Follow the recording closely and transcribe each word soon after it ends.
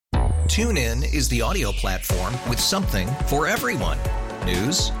TuneIn is the audio platform with something for everyone.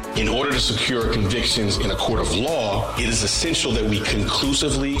 News. In order to secure convictions in a court of law, it is essential that we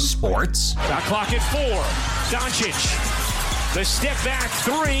conclusively. Sports. Got clock at 4. Doncic. The step back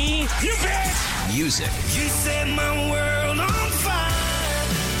 3. You bet. Music. You set my world on fire.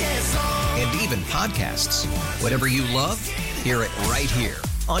 Yes, and even podcasts. Whatever you love, hear it right here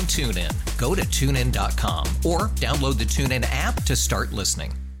on TuneIn. Go to TuneIn.com or download the TuneIn app to start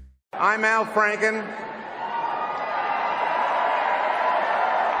listening. I'm Al Franken.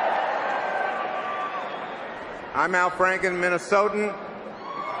 I'm Al Franken, Minnesotan,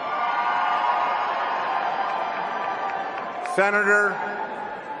 senator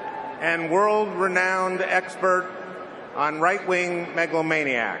and world-renowned expert on right-wing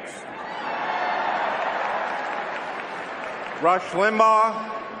megalomaniacs. Rush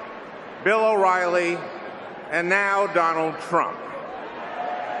Limbaugh, Bill O'Reilly, and now Donald Trump.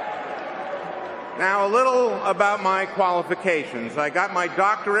 Now, a little about my qualifications. I got my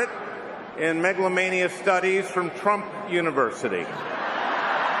doctorate in megalomania studies from Trump University.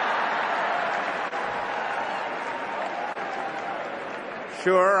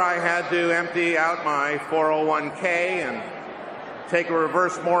 Sure, I had to empty out my 401k and take a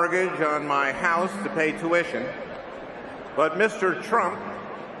reverse mortgage on my house to pay tuition. But Mr. Trump,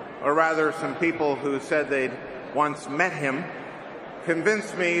 or rather some people who said they'd once met him,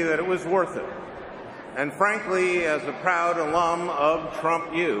 convinced me that it was worth it. And frankly, as a proud alum of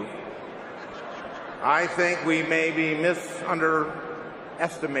Trump U, I think we may be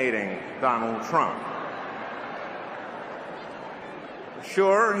underestimating Donald Trump.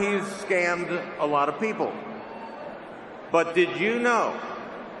 Sure, he's scammed a lot of people. But did you know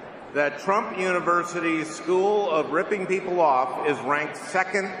that Trump University's School of Ripping People Off is ranked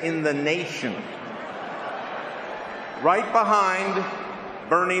second in the nation, right behind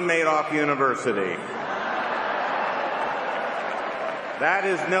Bernie Madoff University? That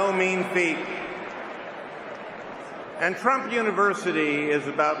is no mean feat. And Trump University is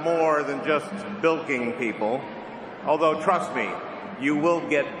about more than just bilking people, although trust me, you will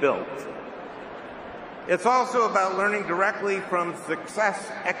get built. It's also about learning directly from success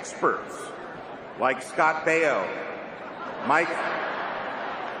experts like Scott Baio, Mike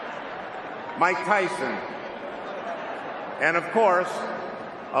Tyson, and of course,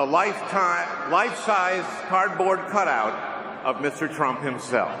 a life-size cardboard cutout of Mr. Trump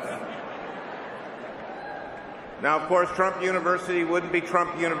himself. Now, of course, Trump University wouldn't be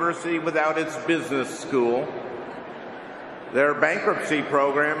Trump University without its business school. Their bankruptcy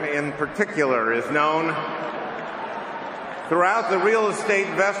program in particular is known throughout the real estate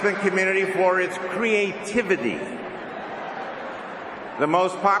investment community for its creativity. The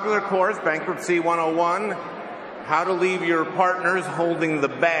most popular course, Bankruptcy 101, How to Leave Your Partners Holding the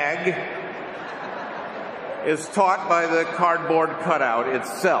Bag, is taught by the cardboard cutout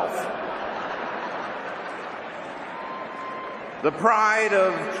itself. The pride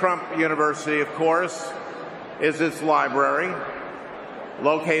of Trump University, of course, is its library,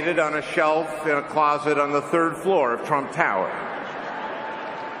 located on a shelf in a closet on the third floor of Trump Tower.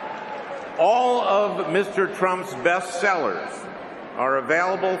 All of Mr. Trump's bestsellers are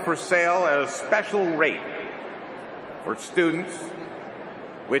available for sale at a special rate for students,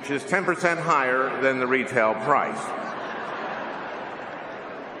 which is 10% higher than the retail price.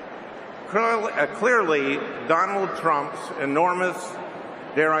 Clearly, Donald Trump's enormous,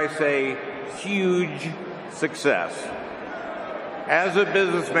 dare I say, huge success as a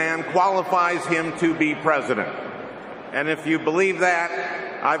businessman qualifies him to be president. And if you believe that,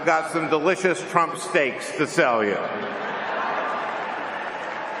 I've got some delicious Trump steaks to sell you.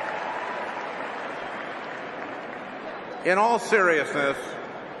 In all seriousness,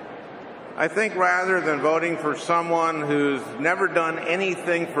 I think rather than voting for someone who's never done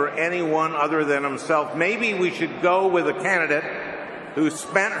anything for anyone other than himself, maybe we should go with a candidate who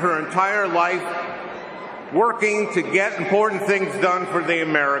spent her entire life working to get important things done for the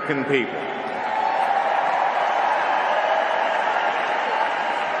American people.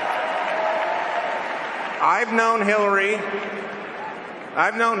 I've known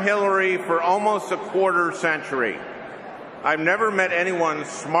Hillary for almost a quarter century. I've never met anyone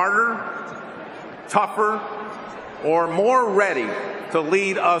smarter, tougher, or more ready to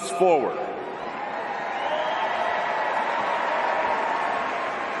lead us forward.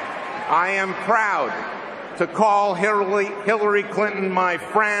 I am proud to call Hillary Clinton my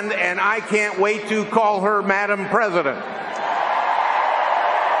friend, and I can't wait to call her Madam President.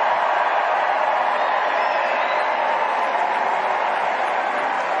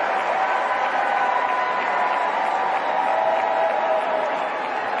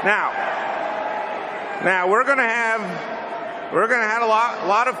 Now we're going to have a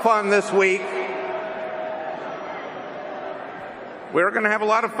lot of fun this week. We're going to have a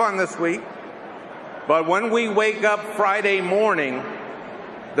lot of fun this week. But when we wake up Friday morning,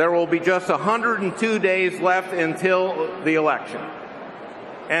 there will be just 102 days left until the election.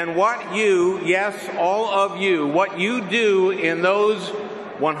 And what you, yes, all of you, what you do in those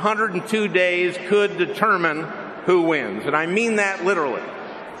 102 days could determine who wins. And I mean that literally.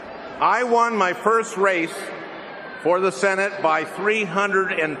 I won my first race for the Senate by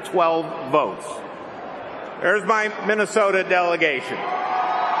 312 votes. There's my Minnesota delegation.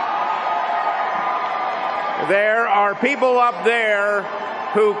 There are people up there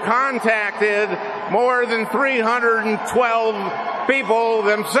who contacted more than 312 people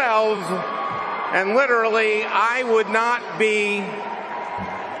themselves, and literally I would not be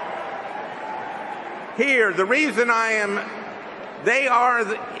here. The reason they are,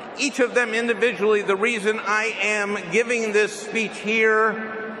 each of them individually, the reason I am giving this speech here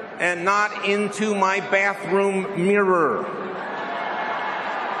and not into my bathroom mirror.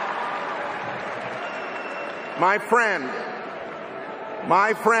 My friend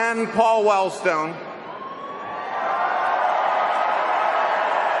Paul Wellstone,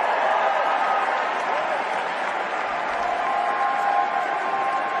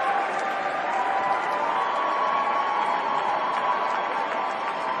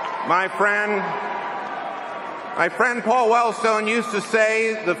 my friend Paul Wellstone used to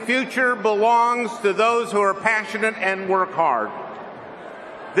say, the future belongs to those who are passionate and work hard.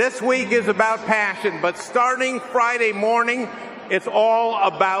 This week is about passion, but starting Friday morning, it's all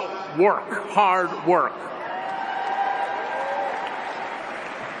about work, hard work.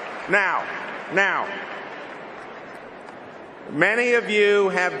 Now, many of you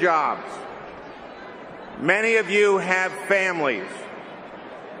have jobs. Many of you have families.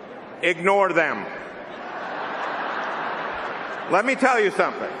 Ignore them. Let me tell you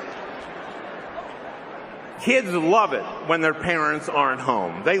something. Kids love it when their parents aren't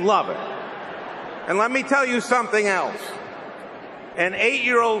home. They love it. And let me tell you something else. An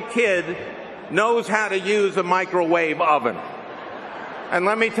 8-year-old kid knows how to use a microwave oven. And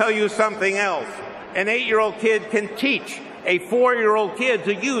let me tell you something else. An 8-year-old kid can teach a 4-year-old kid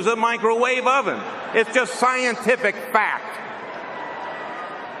to use a microwave oven. It's just scientific fact.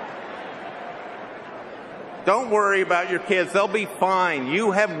 Don't worry about your kids. They'll be fine.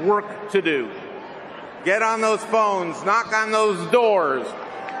 You have work to do. Get on those phones, knock on those doors,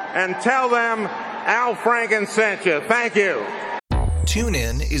 and tell them Al Franken sent you. Thank you.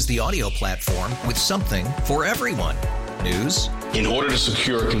 TuneIn is the audio platform with something for everyone. News. In order to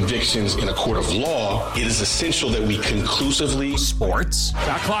secure convictions in a court of law, it is essential that we conclusively. Sports.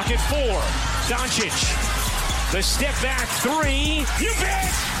 Shot clock at 4. Doncic. The step back 3. You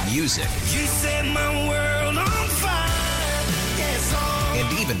bet. Music. You set my world on fire. Yes,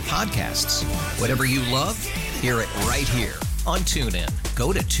 and even podcasts. Whatever you love, hear it right here on TuneIn.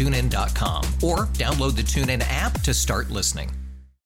 Go to TuneIn.com or download the TuneIn app to start listening.